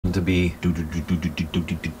happened to be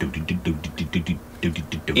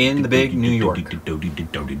in the big New York.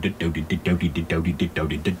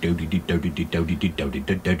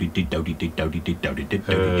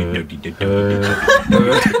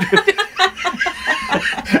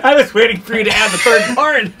 I was waiting for you to add the third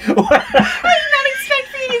part. I did not expect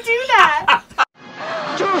for you to do that.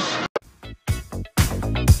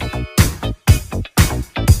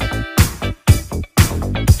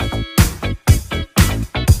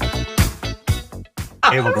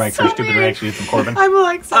 Cable Greg for Stupid Reactions from Corbin. I'm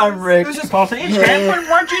Alexa. I'm Rick. This is Paul saying, Instagram,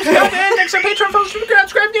 weren't you stupid? Next to Patreon, folks,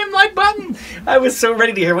 subscribe to the like button. I was so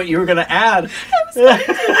ready to hear what you were going to add.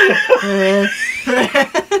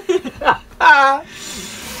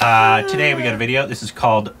 Today we got a video. This is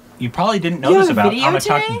called, you probably didn't know this about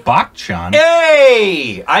Amitabh Bachchan.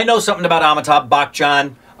 Hey! I know something about Amitabh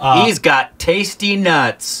Bachchan. He's got tasty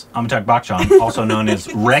nuts. Amitabh Bachchan, also known as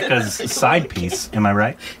Rekha's side piece. Am I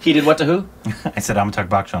right? He did what to who? I said Amitabh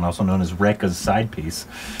Bachchan, also known as Rekha's side piece.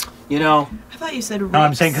 You know, I thought you said Rex. No,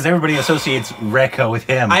 I'm saying because everybody associates Rekha with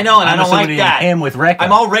him. I know, and I don't like that. Him with Rekha.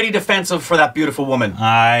 I'm already defensive for that beautiful woman.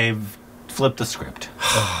 I've flipped the script.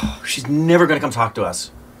 She's never going to come talk to us.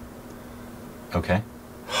 Okay.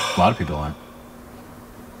 A lot of people aren't.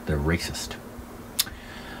 They're racist.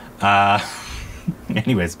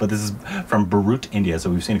 Anyways, but this is from Beirut, India, so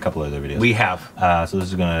we've seen a couple of other videos. We have. So this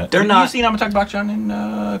is gonna... They're not... You've seen Amitabh Bachchan in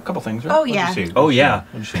a couple things, right? Oh, yeah. Oh, yeah.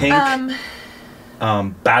 Pink.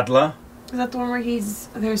 Badla. Is that the one where he's...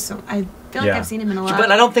 There's so... I feel like I've seen him in a lot.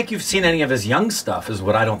 But I don't think you've seen any of his young stuff, is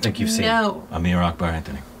what I don't think you've seen. No. Amir Akbar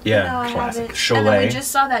Anthony. Yeah, no, I classic. haven't. Sholay. And then we just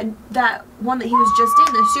saw that one that he was just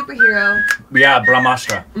in, the superhero. Yeah,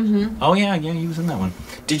 Brahmastra. Mm-hmm. Oh, yeah, he was in that one.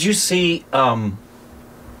 Did you see,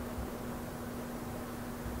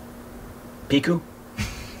 Piku?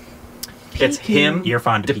 It's him,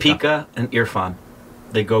 Irfan, Deepika, and Irfan.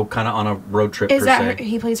 They go kind of on a road trip, Is per that se.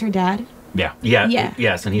 he plays her dad? Yeah. Yeah.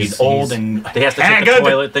 Yes, and he's old and they have to take the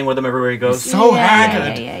toilet thing with him everywhere he goes. So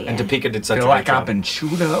haggard. Yeah. And Deepika did such a Feel great like job. I've been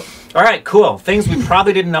chewed up. All right, cool. Things we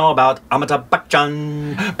probably didn't know about Amitabh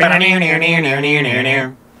Bachchan.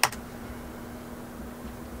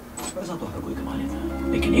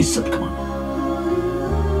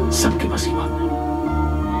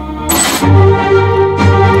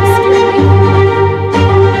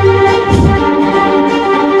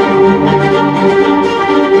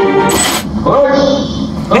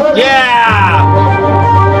 Yeah!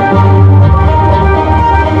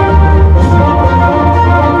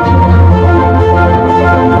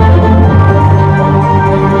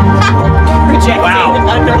 Wow,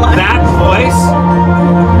 that voice?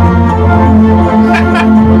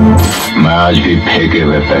 मैं आज भी फेंके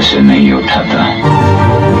हुए पैसे नहीं उठाता।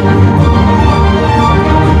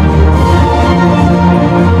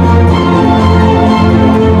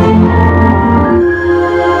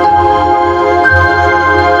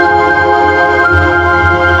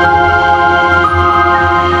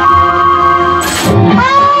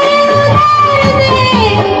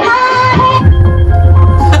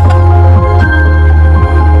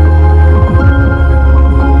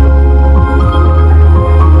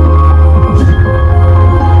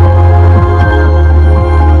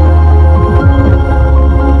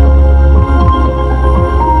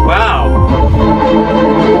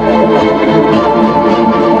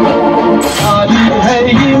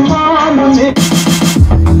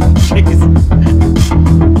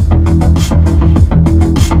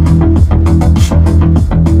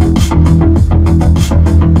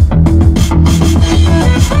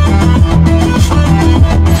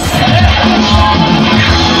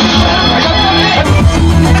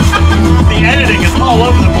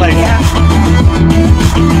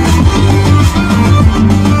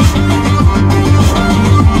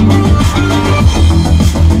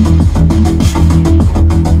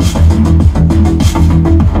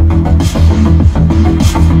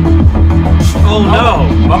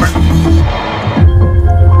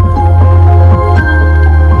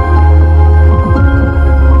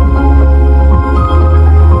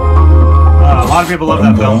 lot of people love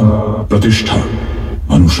that film. प्रतिष्ठा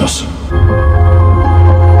अनुशासन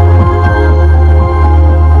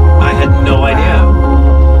I had no idea.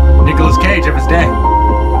 Nicolas Cage of his day.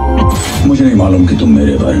 मुझे नहीं मालूम कि तुम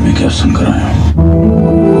मेरे बारे में क्या सुन कर आए हो।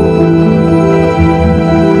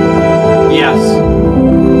 Yes.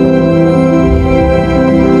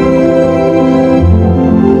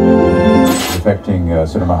 Affecting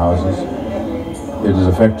cinema houses. It is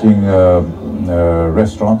affecting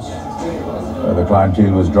restaurants. The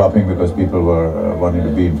clientele was dropping because people were wanting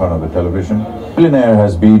to be in front of the television. Billionaire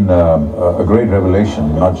has been a great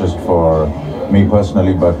revelation, not just for me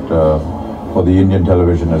personally, but for the Indian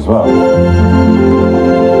television as well.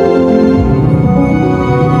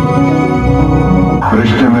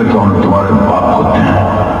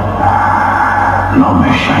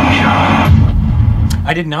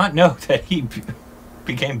 I did not know that he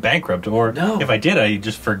became bankrupt, or if I did, I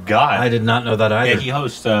just forgot. I did not know that either. Yeah, he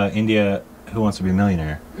hosts India Who Wants to Be a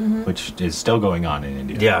Millionaire, which is still going on in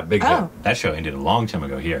India. Yeah, big hit. That show ended a long time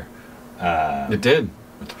ago here. It did.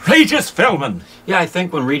 With Regis Philbin. Yeah, I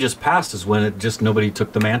think when Regis passed is when it just nobody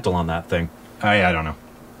took the mantle on that thing. I don't know.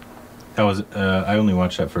 That was I only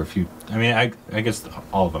watched that for a few. I mean, I guess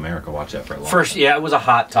all of America watched that for a long time. Yeah, it was a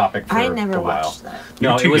hot topic for I never a while. watched that.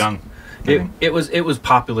 You're too young. It was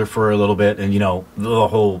popular for a little bit, and you know the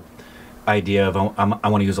whole idea of I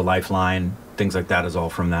want to use a lifeline, things like that is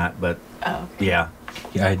all from that. But yeah,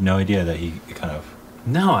 I had no idea that he kind of.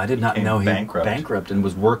 No, I did not know he bankrupt and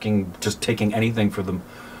was working, just taking anything for the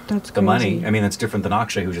money. I mean, it's different than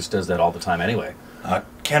Akshay, who just does that all the time anyway.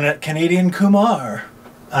 Canadian Kumar.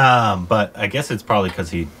 But I guess it's probably because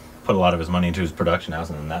he put a lot of his money into his production house,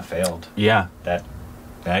 and then that failed. Yeah,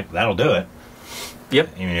 that'll do it. Yep.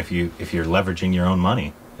 I mean, if you're leveraging your own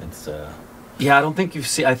money, it's. Yeah, I don't think you've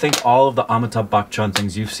seen. I think all of the Amitabh Bachchan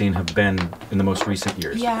things you've seen have been in the most recent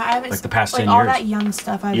years. Yeah, I haven't. Like the past 10 all years. that young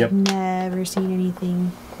stuff, I've never seen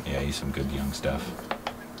anything. Yeah, he's some good young stuff.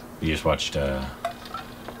 You just watched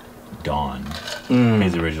Dawn,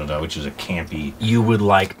 his original Dawn, which is a campy. You would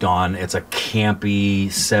like Dawn. It's a campy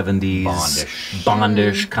 70s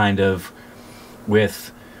Bondish kind of,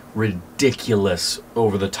 with ridiculous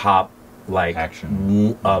over the top like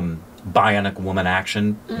action. Bionic woman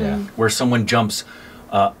action, where someone jumps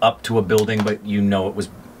up to a building, but you know it was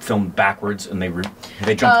filmed backwards, and they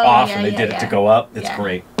jumped off and they did it to go up. It's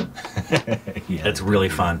great. It's really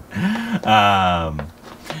fun. Yeah,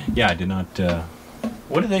 I did not.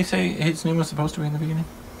 What did they say his name was supposed to be in the beginning?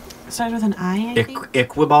 It started with an I think.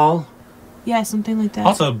 Iqbal. Yeah, something like that.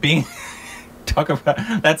 Also, talk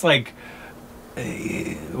about that's like.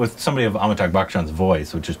 With somebody of Amitabh Bachchan's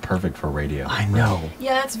voice, which is perfect for radio. I know.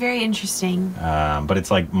 Yeah, that's very interesting. But it's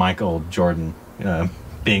like Michael Jordan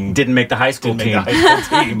didn't make the high school team.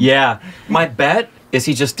 Yeah, my bet is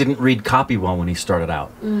he just didn't read copy well when he started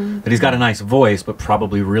out. That he's got a nice voice, but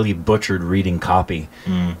probably really butchered reading copy.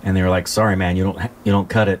 And they were like, "Sorry, man, you don't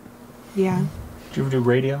cut it." Yeah. Did you ever do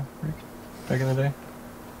radio, Rick, back in the day?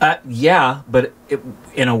 Yeah, but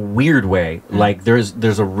in a weird way. Like there's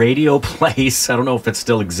a radio place. I don't know if it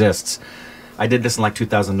still exists. I did this in like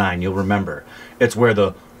 2009. You'll remember. It's where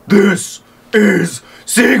this is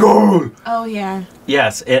Seagull. Oh yeah.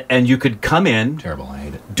 Yes, and you could come in. Terrible. I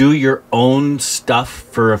hate it. Do your own stuff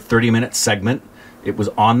for a 30-minute segment. It was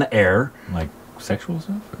on the air. Like sexual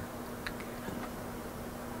stuff. Or?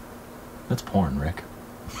 That's porn, Rick.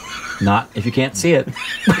 Not if you can't see it.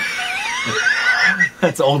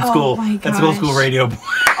 That's old school. That's old school radio.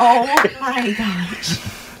 Oh my gosh.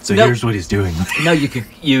 So here's what he's doing. No, you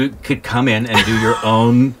could come in and do your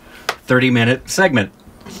own 30-minute segment.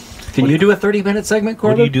 Can you do a 30-minute segment,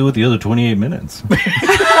 Corbin? What do you do with the other 28 minutes?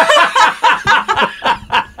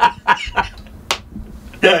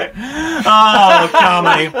 Oh,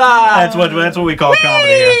 comedy. That's what we call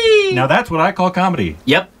comedy here. Now that's what I call comedy.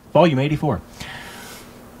 Yep. Volume 84.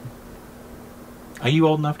 Are you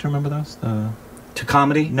old enough to remember those? To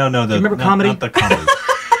comedy? No. Do you remember comedy? Not the comedy.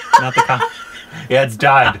 Not the comedy. Yeah, it's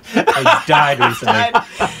died. It's died recently.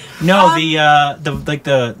 No,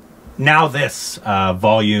 the Now This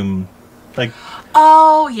volume, like.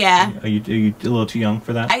 Oh yeah. Are you a little too young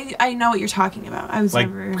for that? I know what you're talking about. I was like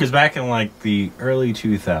never, because back in like the early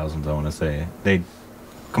 2000s, I want to say they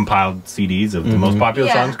compiled CDs of the most popular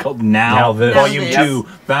songs called Now This Volume 2.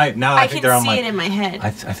 Now I think they're on see it in my head.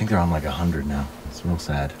 I think they're on like 100 now. It's real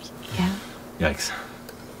sad. Yeah. Yikes.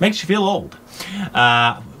 Makes you feel old.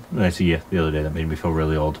 I see you the other day. That made me feel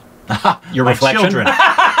really old. Your reflection. Children.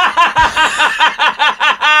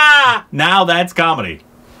 Now that's comedy.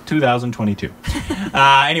 2022.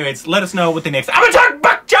 Anyways, let us know what the next Amitabh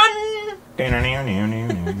Bachchan.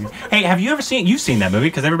 Hey, have you ever seen? You've seen that movie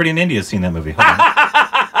because everybody in India has seen that movie.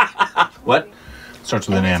 What? Starts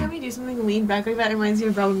with an Every M. time you do something lean back like that, it reminds me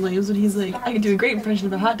of Robin Williams when he's like, I can do a great impression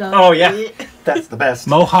of a hot dog. Oh yeah, that's the best.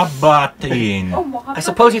 Mohabbatin. Mohabbatin. I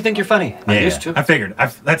suppose you think you're funny. Yeah, I used to. I figured.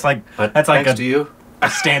 That's like to you. a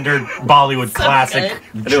standard Bollywood classic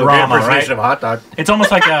I do drama, a right? of a hot dog. It's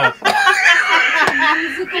almost like a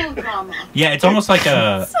musical drama. yeah. It's almost like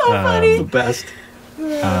a funny. The best.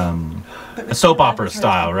 A soap opera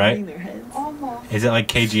style, right? Almost. Is it like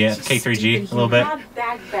K3G a little bit? Not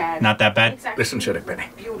that bad. Not that bad. It's actually Listen to it, Benny.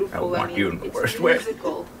 beautiful. I want you in the it's worst way.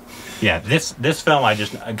 musical. Yeah, this film I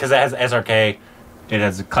just because it has SRK, It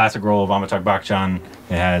has a classic role of Amitabh Bachchan.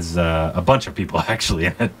 It has a bunch of people actually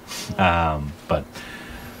in it. But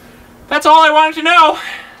that's all I wanted to know.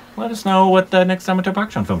 Let us know what the next Amitabh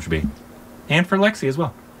Bachchan film should be. And for Lexi as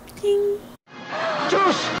well.